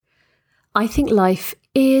I think life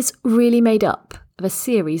is really made up of a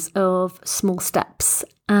series of small steps,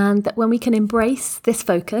 and that when we can embrace this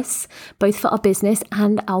focus, both for our business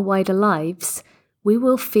and our wider lives, we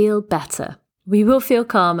will feel better. We will feel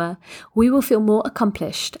calmer, we will feel more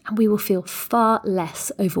accomplished, and we will feel far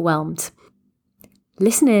less overwhelmed.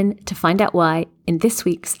 Listen in to find out why in this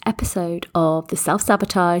week's episode of the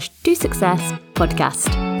Self-Sabotage to Success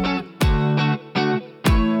podcast.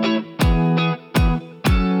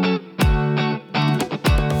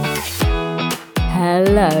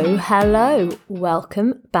 Hello.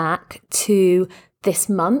 Welcome back to this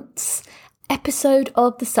month's episode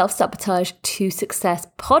of the Self-Sabotage to Success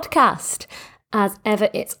podcast. As ever,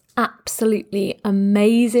 it's absolutely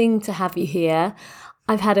amazing to have you here.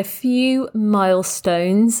 I've had a few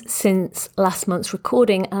milestones since last month's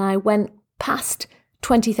recording, and I went past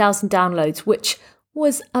 20,000 downloads, which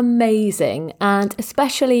was amazing. And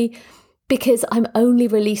especially because I'm only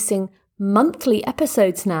releasing monthly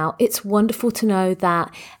episodes now, it's wonderful to know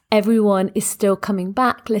that everyone is still coming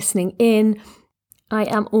back, listening in. I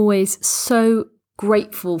am always so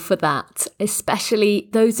grateful for that, especially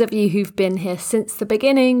those of you who've been here since the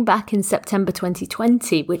beginning, back in September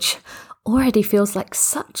 2020, which already feels like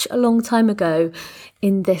such a long time ago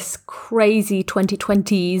in this crazy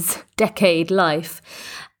 2020s decade life.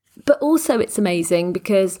 But also it's amazing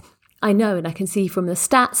because I know and I can see from the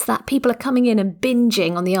stats that people are coming in and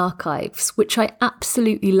binging on the archives, which I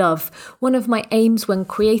absolutely love. One of my aims when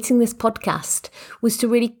creating this podcast was to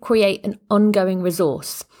really create an ongoing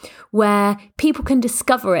resource where people can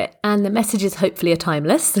discover it, and the messages hopefully are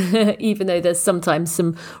timeless, even though there's sometimes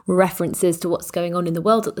some references to what's going on in the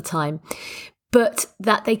world at the time, but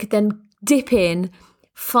that they could then dip in,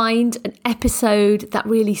 find an episode that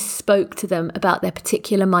really spoke to them about their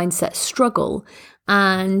particular mindset struggle,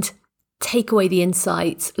 and take away the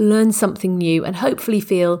insights, learn something new, and hopefully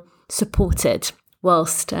feel supported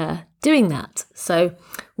whilst doing that. So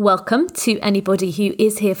welcome to anybody who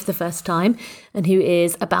is here for the first time and who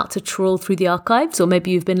is about to trawl through the archives, or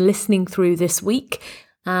maybe you've been listening through this week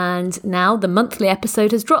and now the monthly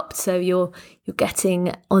episode has dropped, so you're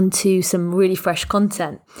getting onto some really fresh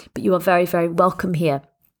content, but you are very, very welcome here.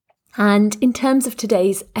 And in terms of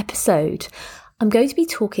today's episode, I'm going to be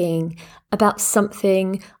talking about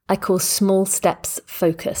something I call small steps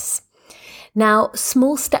focus. Now,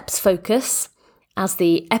 small steps focus, as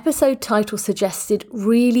the episode title suggested,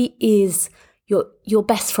 really is your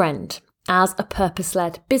best friend as a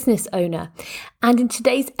purpose-led business owner. And in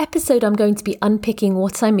today's episode, I'm going to be unpicking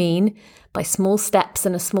what I mean by small steps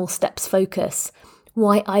and a small steps focus,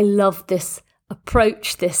 why I love this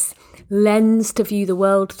approach, this lens to view the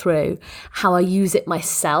world through, how I use it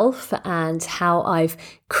myself, and how I've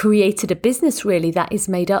created a business really that is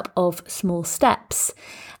made up of small steps,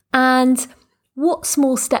 and what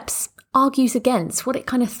small steps argues against, what it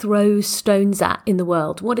kind of throws stones at in the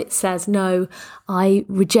world, what it says, no, I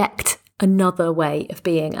reject another way of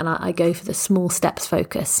being, and I go for the small steps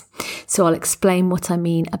focus. So I'll explain what I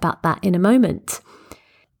mean about that in a moment.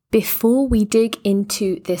 Before we dig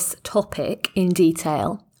into this topic in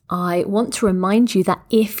detail, I want to remind you that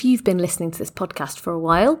if you've been listening to this podcast for a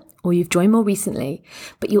while, or you've joined more recently,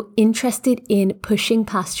 but you're interested in pushing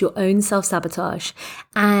past your own self-sabotage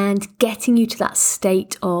and getting you to that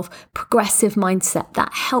state of progressive mindset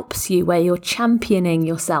that helps you, where you're championing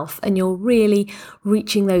yourself and you're really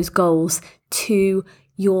reaching those goals to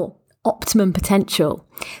your optimum potential,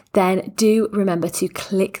 then do remember to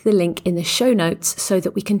click the link in the show notes so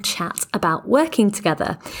that we can chat about working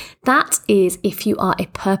together. That is if you are a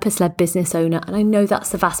purpose-led business owner, and I know that's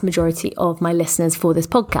the vast majority of my listeners for this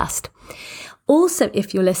podcast. Also,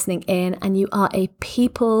 if you're listening in and you are a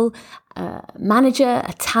people manager,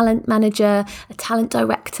 a talent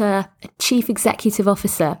director, a chief executive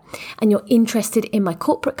officer, and you're interested in my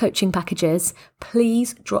corporate coaching packages,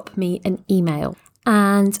 please drop me an email,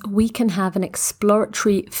 and we can have an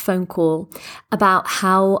exploratory phone call about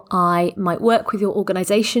how I might work with your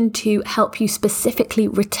organization to help you specifically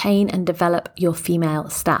retain and develop your female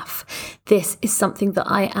staff. This is something that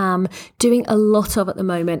I am doing a lot of at the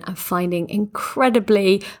moment and finding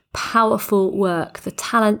incredibly powerful work.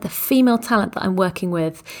 The female talent that I'm working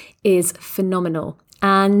with is phenomenal.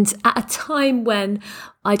 And at a time when,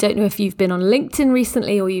 I don't know if you've been on LinkedIn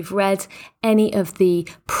recently or you've read any of the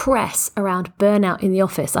press around burnout in the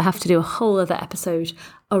office, I have to do a whole other episode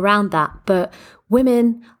around that. But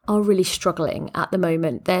women are really struggling at the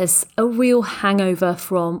moment. There's a real hangover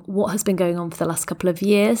from what has been going on for the last couple of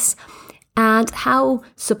years, and how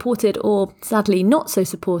supported, or sadly not so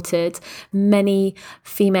supported, many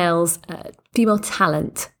female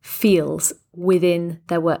talent feels within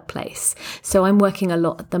their workplace. So I'm working a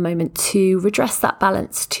lot at the moment to redress that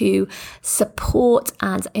balance, to support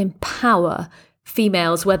and empower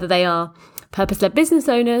females, whether they are purpose-led business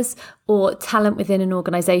owners or talent within an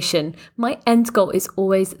organization. My end goal is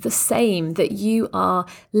always the same, that you are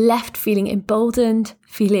left feeling emboldened,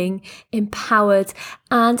 feeling empowered,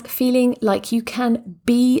 and feeling like you can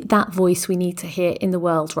be that voice we need to hear in the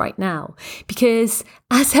world right now. Because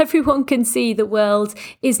as everyone can see, the world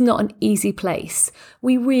is not an easy place.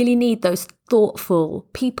 We really need those thoughtful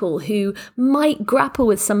people who might grapple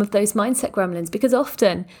with some of those mindset gremlins, because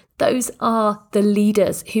often those are the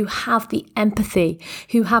leaders who have the empathy,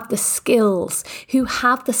 who have the skills, who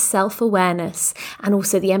have the self-awareness, and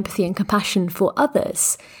also the empathy and compassion for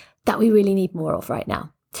others that we really need more of right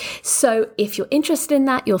now. So if you're interested in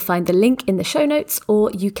that, you'll find the link in the show notes,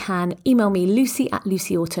 or you can email me,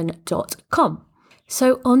 lucy@lucyorton.com.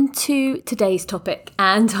 So on to today's topic,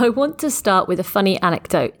 and I want to start with a funny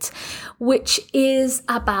anecdote, which is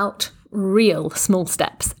about real small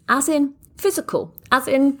steps, as in physical, as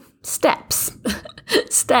in steps,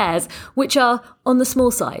 stairs, which are on the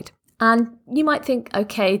small side. And you might think,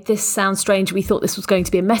 okay, this sounds strange. We thought this was going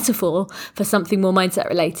to be a metaphor for something more mindset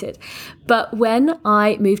related. But when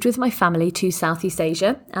I moved with my family to Southeast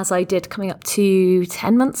Asia, as I did coming up to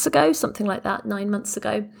 10 months ago, something like that, 9 months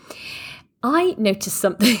ago, I noticed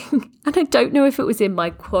something, and I don't know if it was in my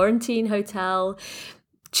quarantine hotel,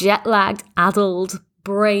 jet-lagged, addled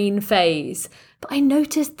brain phase, but I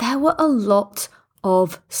noticed there were a lot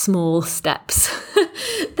of small steps.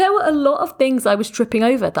 There were a lot of things I was tripping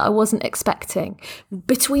over that I wasn't expecting.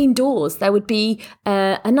 Between doors, there would be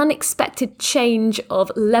an unexpected change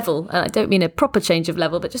of level. And I don't mean a proper change of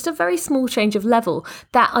level, but just a very small change of level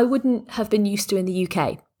that I wouldn't have been used to in the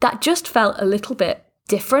UK. That just felt a little bit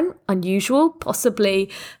different, unusual, possibly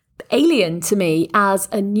alien to me as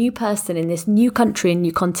a new person in this new country and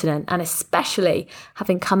new continent, and especially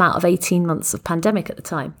having come out of 18 months of pandemic at the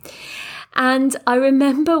time. And I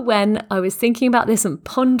remember when I was thinking about this and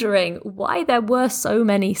pondering why there were so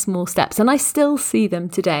many small steps, and I still see them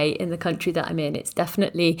today in the country that I'm in. It's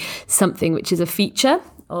definitely something which is a feature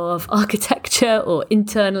of architecture or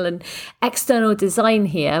internal and external design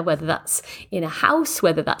here, whether that's in a house,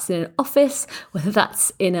 whether that's in an office, whether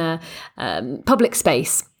that's in a public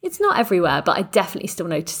space. It's not everywhere, but I definitely still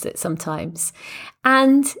notice it sometimes.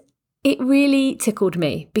 And it really tickled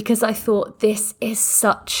me because I thought this is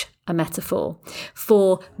such a metaphor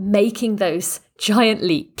for making those giant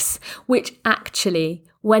leaps, which actually,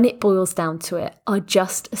 when it boils down to it, are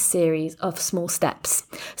just a series of small steps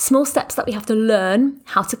that we have to learn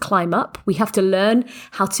how to climb up. We have to learn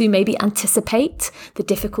how to maybe anticipate the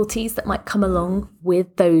difficulties that might come along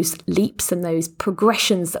with those leaps and those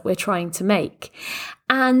progressions that we're trying to make.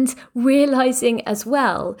 And realizing as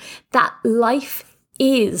well that life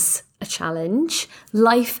is a challenge.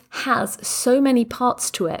 Life has so many parts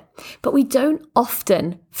to it, but we don't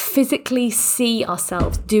often physically see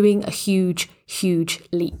ourselves doing a huge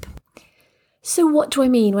leap. So what do I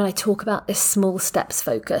mean when I talk about this small steps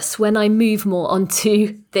focus, when I move more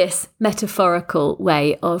onto this metaphorical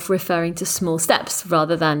way of referring to small steps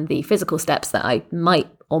rather than the physical steps that I might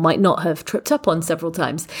or might not have tripped up on several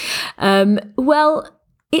times? Well,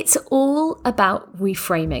 it's all about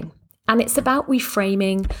reframing, and it's about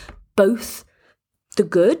reframing both the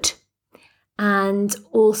good and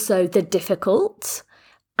also the difficult.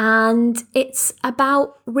 And it's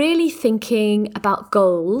about really thinking about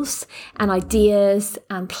goals and ideas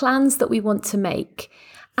and plans that we want to make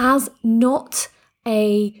as not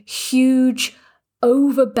a huge,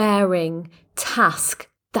 overbearing task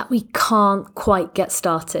that we can't quite get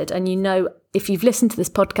started. And you know, if you've listened to this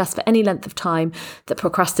podcast for any length of time, that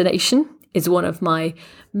procrastination is one of my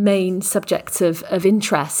main subjects of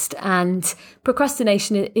interest. And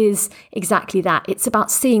procrastination is exactly that. It's about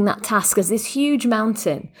seeing that task as this huge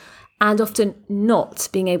mountain and often not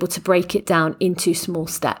being able to break it down into small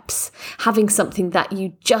steps. Having something that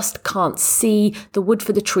you just can't see the wood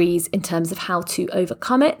for the trees in terms of how to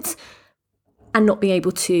overcome it, and not being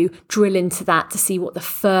able to drill into that to see what the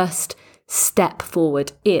first step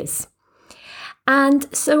forward is. And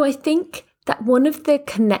so I think that one of the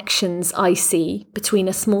connections I see between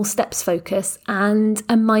a small steps focus and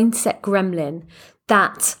a mindset gremlin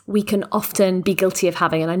that we can often be guilty of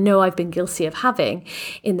having, and I know I've been guilty of having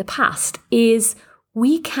in the past, is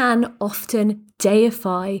we can often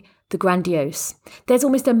deify the grandiose. There's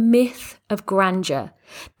almost a myth of grandeur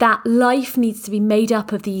that life needs to be made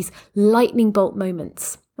up of these lightning bolt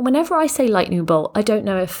moments. And whenever I say lightning bolt, I don't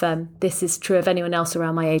know if this is true of anyone else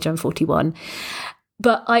around my age, I'm 41.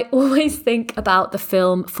 But I always think about the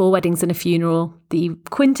film Four Weddings and a Funeral, the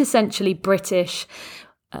quintessentially British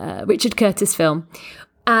Richard Curtis film.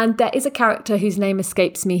 And there is a character whose name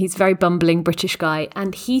escapes me. He's a very bumbling British guy.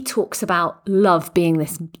 And he talks about love being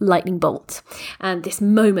this lightning bolt and this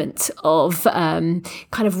moment of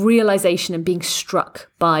kind of realization and being struck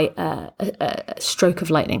by a stroke of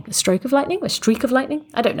lightning. A stroke of lightning? A streak of lightning?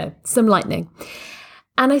 I don't know. Some lightning.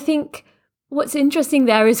 And I think what's interesting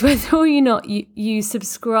there is whether or not you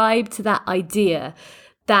subscribe to that idea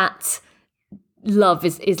that love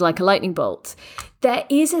is like a lightning bolt. There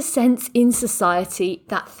is a sense in society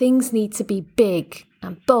that things need to be big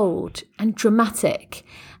and bold and dramatic.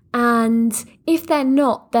 And if they're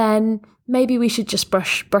not, then maybe we should just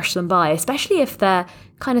brush them by, especially if they're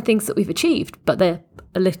kind of things that we've achieved, but they're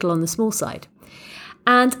a little on the small side.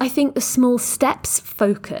 And I think the small steps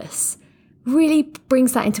focus really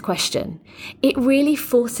brings that into question. It really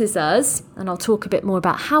forces us, and I'll talk a bit more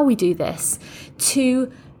about how we do this,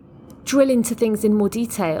 to drill into things in more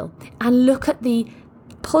detail and look at the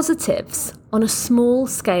positives on a small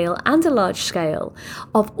scale and a large scale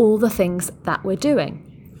of all the things that we're doing.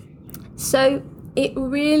 So it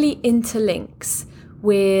really interlinks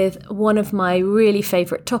with one of my really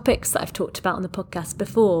favourite topics that I've talked about on the podcast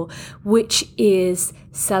before, which is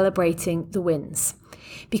celebrating the wins.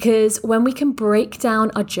 Because when we can break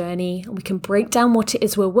down our journey, and we can break down what it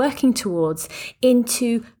is we're working towards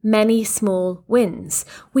into many small wins,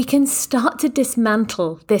 we can start to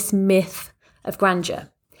dismantle this myth of grandeur.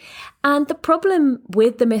 And the problem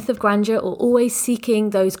with the myth of grandeur, or always seeking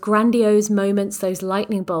those grandiose moments, those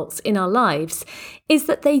lightning bolts in our lives, is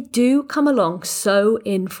that they do come along so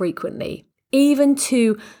infrequently, even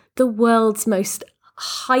to the world's most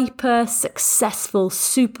hyper successful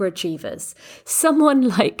super achievers. Someone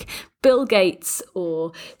like Bill Gates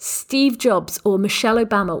or Steve Jobs or Michelle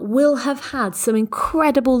Obama will have had some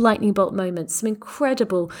incredible lightning bolt moments, some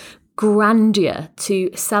incredible grandeur to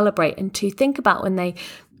celebrate and to think about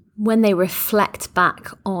when they reflect back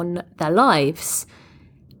on their lives.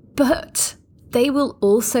 But they will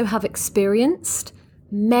also have experienced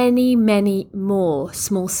many, many more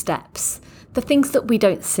small steps, the things that we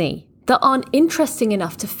don't see, that aren't interesting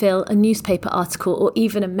enough to fill a newspaper article or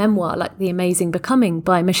even a memoir like The Amazing Becoming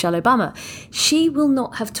by Michelle Obama. She will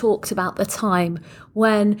not have talked about the time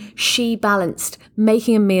when she balanced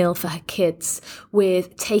making a meal for her kids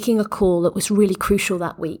with taking a call that was really crucial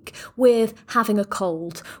that week, with having a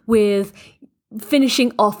cold, with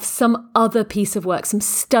finishing off some other piece of work, some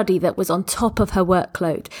study that was on top of her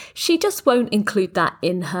workload. She just won't include that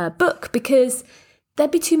in her book because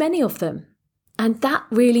there'd be too many of them. And that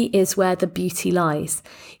really is where the beauty lies.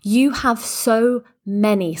 You have so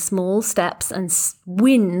many small steps and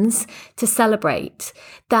wins to celebrate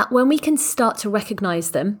that when we can start to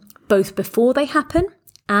recognize them, both before they happen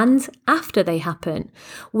and after they happen,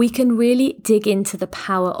 we can really dig into the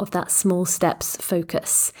power of that small steps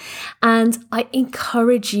focus. And I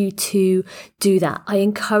encourage you to do that. I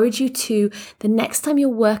encourage you to, the next time you're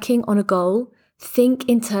working on a goal, think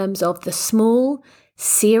in terms of the small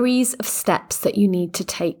series of steps that you need to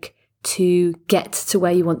take to get to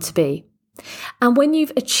where you want to be. And when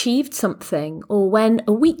you've achieved something, or when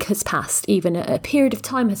a week has passed, even a period of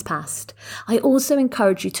time has passed, I also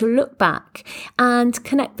encourage you to look back and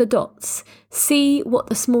connect the dots. See what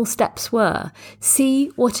the small steps were. See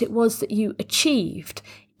what it was that you achieved,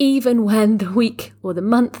 even when the week or the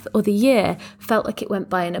month or the year felt like it went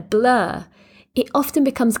by in a blur. It often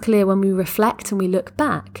becomes clear when we reflect and we look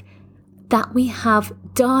back that we have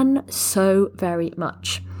done so very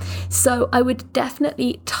much. So I would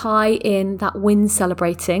definitely tie in that win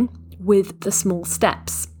celebrating with the small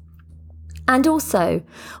steps. And also,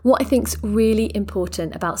 what I think is really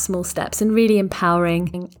important about small steps and really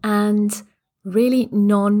empowering and really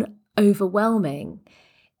non-overwhelming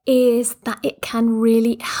is that it can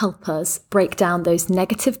really help us break down those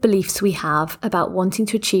negative beliefs we have about wanting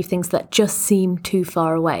to achieve things that just seem too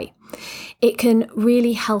far away. It can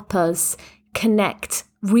really help us connect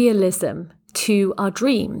realism to our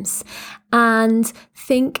dreams and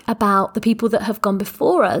think about the people that have gone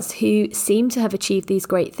before us who seem to have achieved these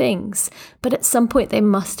great things, but at some point they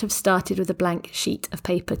must have started with a blank sheet of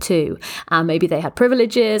paper too. And maybe they had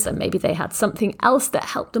privileges and maybe they had something else that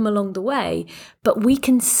helped them along the way, but we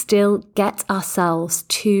can still get ourselves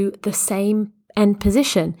to the same end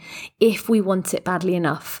position if we want it badly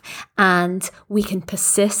enough. And we can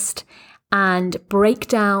persist and break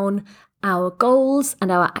down our goals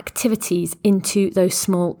and our activities into those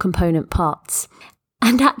small component parts.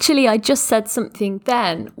 And actually, I just said something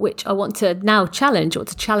then, which I want to now challenge, or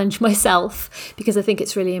to challenge myself, because I think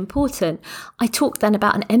it's really important. I talked then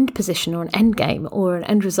about an end position or an end game or an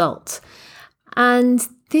end result. And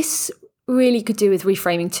this really could do with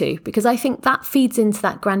reframing too, because I think that feeds into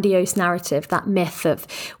that grandiose narrative, that myth of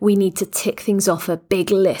we need to tick things off a big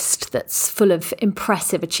list that's full of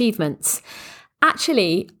impressive achievements.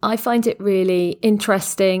 Actually, I find it really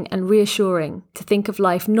interesting and reassuring to think of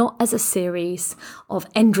life not as a series of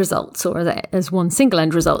end results, or as one single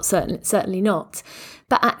end result, certainly not,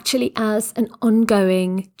 but actually as an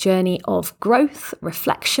ongoing journey of growth,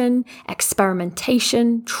 reflection,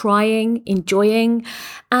 experimentation, trying, enjoying,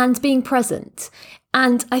 and being present.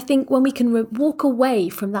 And I think when we can walk away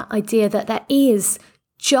from that idea that there is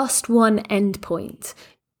just one end point,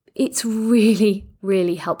 it's really,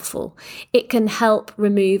 really helpful. It can help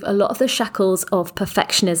remove a lot of the shackles of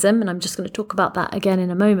perfectionism, and I'm just going to talk about that again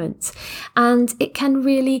in a moment. And it can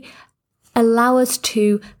really allow us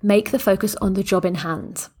to make the focus on the job in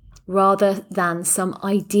hand, rather than some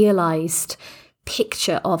idealized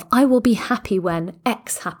picture of I will be happy when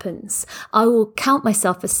X happens. I will count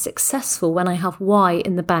myself as successful when I have Y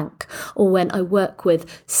in the bank, or when I work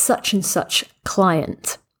with such and such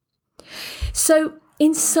client. So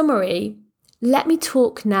in summary, let me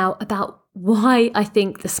talk now about why I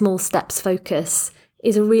think the small steps focus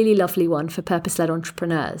is a really lovely one for purpose-led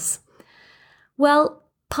entrepreneurs. Well,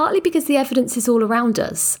 partly because the evidence is all around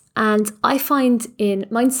us. And I find in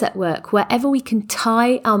mindset work, wherever we can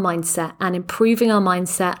tie our mindset and improving our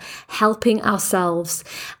mindset, helping ourselves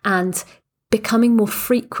and becoming more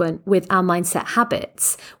frequent with our mindset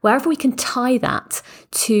habits, wherever we can tie that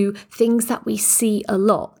to things that we see a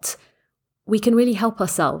lot, we can really help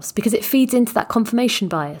ourselves, because it feeds into that confirmation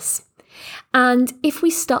bias. And if we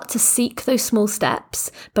start to seek those small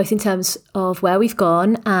steps, both in terms of where we've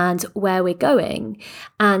gone and where we're going,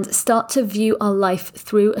 and start to view our life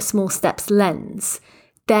through a small steps lens,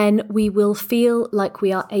 then we will feel like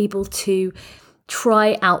we are able to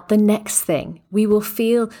try out the next thing. We will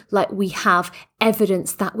feel like we have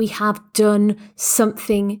evidence that we have done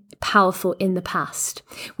something powerful in the past.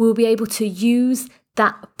 We'll be able to use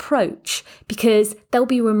that approach because there'll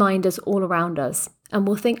be reminders all around us. And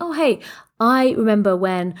we'll think, oh, hey, I remember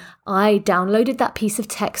when I downloaded that piece of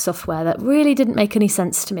tech software that really didn't make any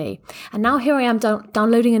sense to me. And now here I am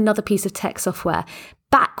downloading another piece of tech software.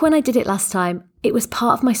 Back when I did it last time, it was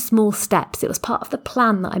part of my small steps. It was part of the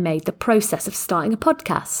plan that I made, the process of starting a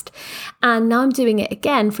podcast. And now I'm doing it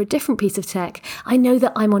again for a different piece of tech. I know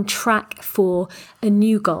that I'm on track for a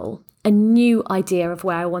new goal, a new idea of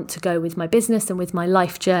where I want to go with my business and with my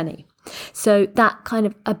life journey. So that kind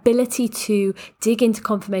of ability to dig into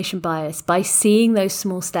confirmation bias by seeing those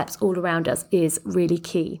small steps all around us is really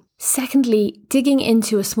key. Secondly, digging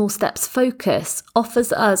into a small steps focus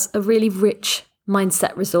offers us a really rich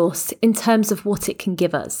mindset resource in terms of what it can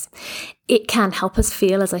give us. It can help us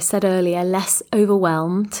feel, as I said earlier, less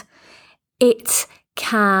overwhelmed. It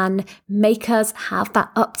can make us have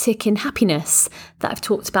that uptick in happiness that I've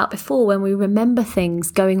talked about before. When we remember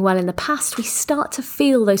things going well in the past, we start to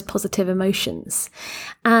feel those positive emotions.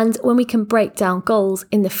 And when we can break down goals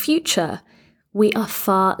in the future, we are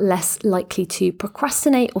far less likely to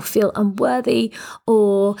procrastinate or feel unworthy,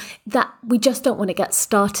 or that we just don't want to get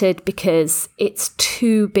started because it's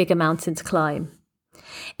too big a mountain to climb.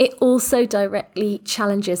 It also directly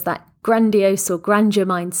challenges that grandiose or grandeur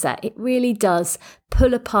mindset. It really does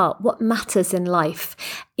pull apart what matters in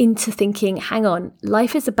life into thinking, hang on,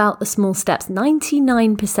 life is about the small steps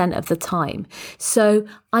 99% of the time. So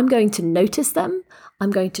I'm going to notice them. I'm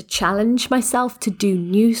going to challenge myself to do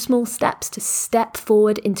new small steps, to step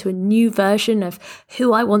forward into a new version of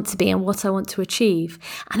who I want to be and what I want to achieve.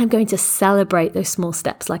 And I'm going to celebrate those small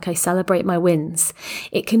steps like I celebrate my wins.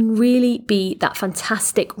 It can really be that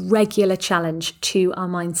fantastic regular challenge to our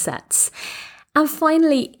mindsets. And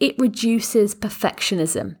finally, it reduces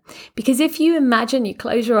perfectionism. Because if you imagine, you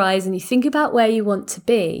close your eyes and you think about where you want to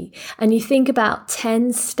be, and you think about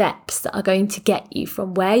 10 steps that are going to get you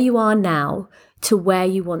from where you are now to where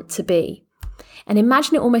you want to be. And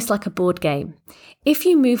imagine it almost like a board game. If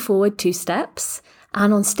you move forward 2 steps,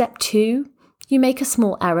 and on step 2, you make a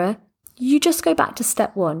small error, you just go back to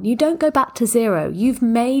step 1. You don't go back to 0. You've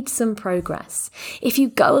made some progress. If you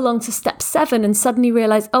go along to step 7 and suddenly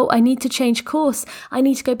realize, oh, I need to change course, I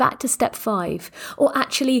need to go back to step 5. Or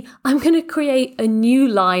actually, I'm going to create a new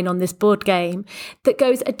line on this board game that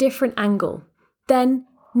goes a different angle. Then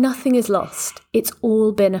nothing is lost. It's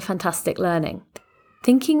all been a fantastic learning.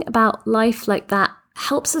 Thinking about life like that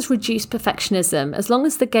helps us reduce perfectionism. As long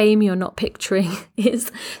as the game you're not picturing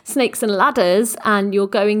is snakes and ladders and you're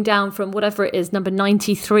going down from whatever it is, number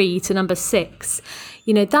 93 to number 6,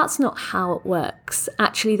 that's not how it works.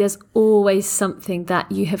 Actually, there's always something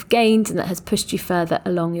that you have gained and that has pushed you further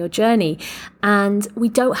along your journey. And we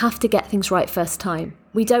don't have to get things right first time.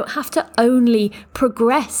 We don't have to only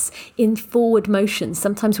progress in forward motion.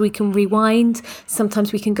 Sometimes we can rewind,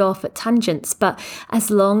 sometimes we can go off at tangents, but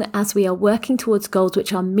as long as we are working towards goals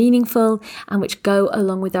which are meaningful and which go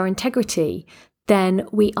along with our integrity, then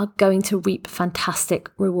we are going to reap fantastic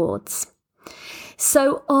rewards.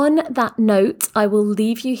 So on that note, I will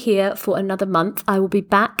leave you here for another month. I will be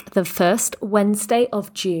back the first Wednesday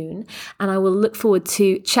of June, and I will look forward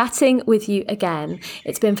to chatting with you again.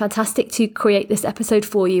 It's been fantastic to create this episode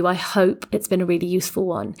for you. I hope it's been a really useful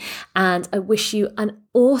one, and I wish you an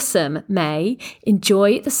awesome May.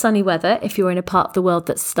 Enjoy the sunny weather if you're in a part of the world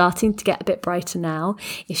that's starting to get a bit brighter now.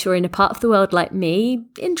 If you're in a part of the world like me,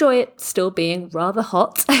 enjoy it still being rather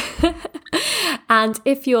hot. And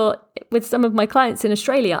if you're with some of my clients in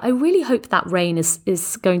Australia, I really hope that rain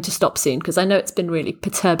is going to stop soon, because I know it's been really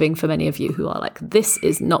perturbing for many of you who are like, this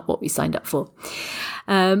is not what we signed up for.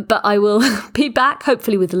 But I will be back,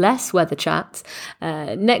 hopefully with less weather chat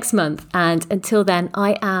next month. And until then,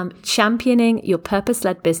 I am championing your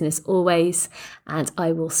purpose-led business always, and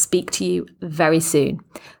I will speak to you very soon.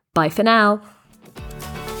 Bye for now.